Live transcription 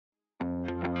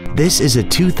This is a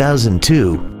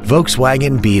 2002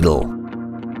 Volkswagen Beetle.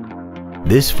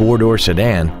 This four-door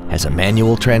sedan has a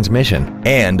manual transmission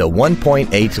and a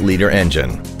 1.8-liter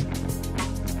engine.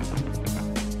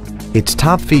 Its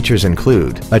top features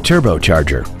include a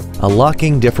turbocharger, a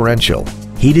locking differential,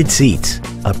 heated seats,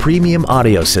 a premium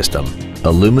audio system,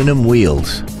 aluminum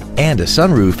wheels, and a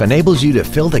sunroof enables you to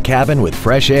fill the cabin with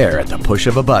fresh air at the push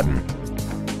of a button.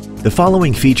 The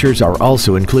following features are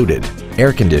also included: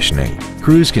 air conditioning,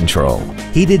 cruise control,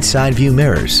 heated side view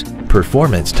mirrors,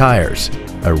 performance tires,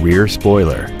 a rear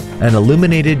spoiler, an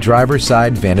illuminated driver's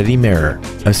side vanity mirror,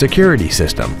 a security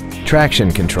system,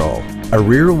 traction control, a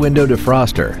rear window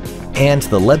defroster, and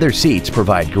the leather seats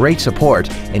provide great support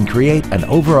and create an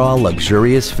overall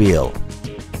luxurious feel.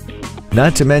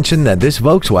 Not to mention that this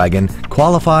Volkswagen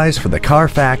qualifies for the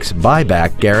Carfax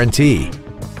buyback guarantee.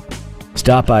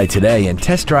 Stop by today and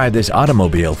test drive this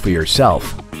automobile for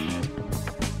yourself.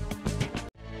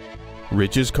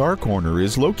 Rich's Car Corner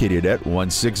is located at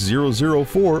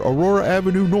 16004 Aurora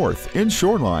Avenue North in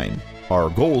Shoreline. Our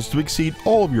goal is to exceed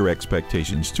all of your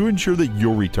expectations to ensure that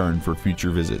you'll return for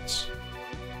future visits.